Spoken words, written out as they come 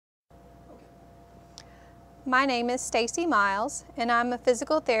My name is Stacey Miles, and I'm a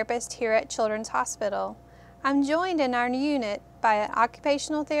physical therapist here at Children's Hospital. I'm joined in our unit by an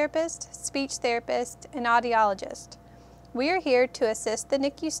occupational therapist, speech therapist, and audiologist. We are here to assist the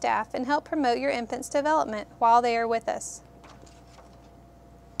NICU staff and help promote your infant's development while they are with us.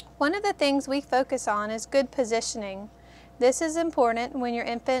 One of the things we focus on is good positioning. This is important when your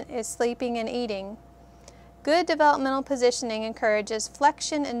infant is sleeping and eating. Good developmental positioning encourages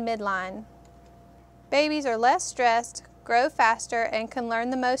flexion in midline. Babies are less stressed, grow faster, and can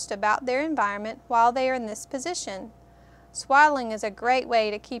learn the most about their environment while they are in this position. Swaddling is a great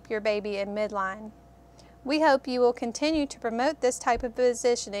way to keep your baby in midline. We hope you will continue to promote this type of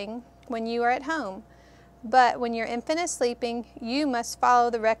positioning when you are at home. But when your infant is sleeping, you must follow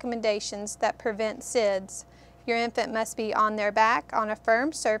the recommendations that prevent SIDS. Your infant must be on their back on a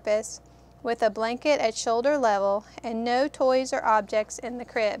firm surface with a blanket at shoulder level and no toys or objects in the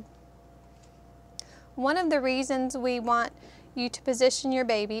crib. One of the reasons we want you to position your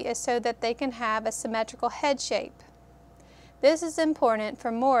baby is so that they can have a symmetrical head shape. This is important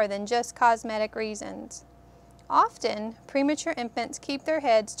for more than just cosmetic reasons. Often, premature infants keep their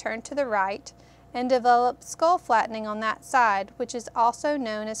heads turned to the right and develop skull flattening on that side, which is also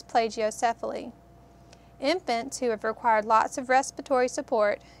known as plagiocephaly. Infants who have required lots of respiratory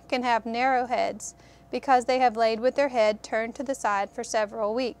support can have narrow heads because they have laid with their head turned to the side for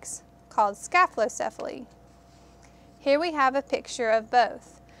several weeks, called scaphalocephaly. Here we have a picture of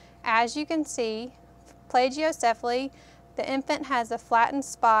both. As you can see, plagiocephaly, the infant has a flattened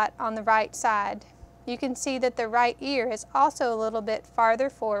spot on the right side. You can see that the right ear is also a little bit farther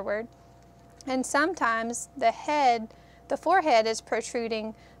forward, and sometimes the forehead is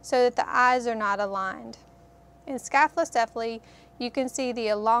protruding so that the eyes are not aligned. In scaphalocephaly, you can see the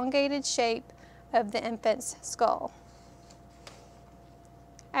elongated shape of the infant's skull.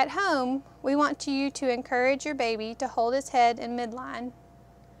 At home, we want you to encourage your baby to hold his head in midline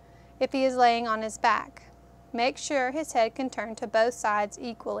if he is laying on his back. Make sure his head can turn to both sides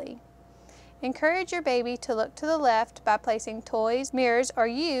equally. Encourage your baby to look to the left by placing toys, mirrors, or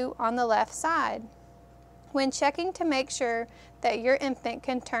you on the left side. When checking to make sure that your infant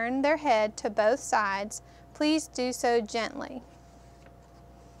can turn their head to both sides, please do so gently.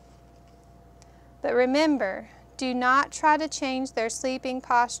 But remember, do not try to change their sleeping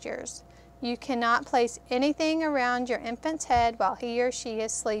postures. You cannot place anything around your infant's head while he or she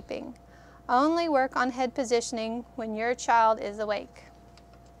is sleeping. Only work on head positioning when your child is awake.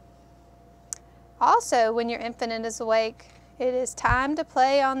 Also, when your infant is awake, it is time to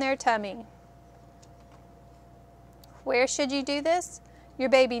play on their tummy. Where should you do this? Your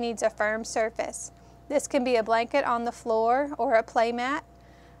baby needs a firm surface. This can be a blanket on the floor or a play mat,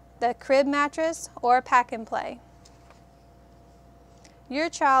 the crib mattress, or a pack and play. Your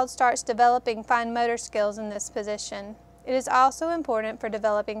child starts developing fine motor skills in this position. It is also important for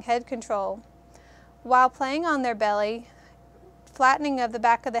developing head control. While playing on their belly, flattening of the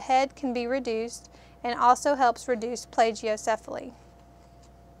back of the head can be reduced and also helps reduce plagiocephaly.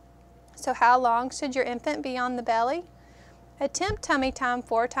 So how long should your infant be on the belly? Attempt tummy time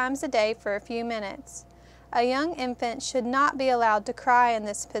 4 times a day for a few minutes. A young infant should not be allowed to cry in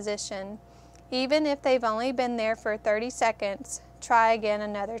this position. Even if they've only been there for 30 seconds, try again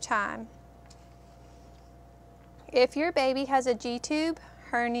another time. If your baby has a G-tube,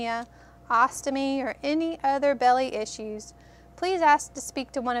 hernia, ostomy, or any other belly issues, please ask to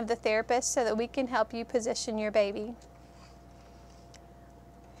speak to one of the therapists so that we can help you position your baby.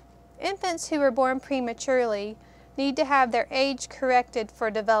 Infants who are born prematurely need to have their age corrected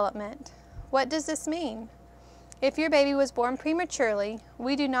for development. What does this mean? If your baby was born prematurely,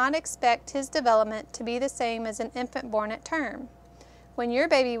 we do not expect his development to be the same as an infant born at term. When your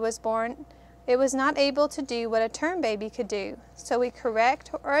baby was born, it was not able to do what a term baby could do, so we correct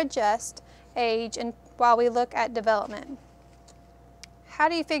or adjust age while we look at development. How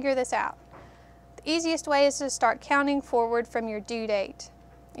do you figure this out? The easiest way is to start counting forward from your due date.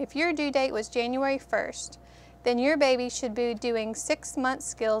 If your due date was January 1st, then your baby should be doing 6-month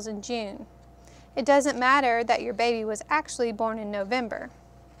skills in June. It doesn't matter that your baby was actually born in November.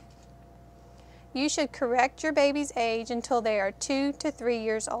 You should correct your baby's age until they are 2 to 3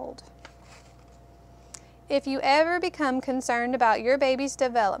 years old. If you ever become concerned about your baby's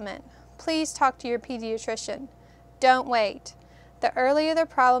development, please talk to your pediatrician. Don't wait. The earlier the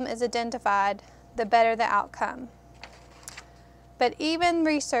problem is identified, the better the outcome. But even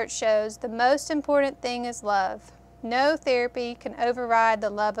research shows the most important thing is love. No therapy can override the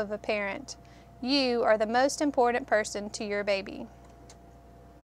love of a parent. You are the most important person to your baby.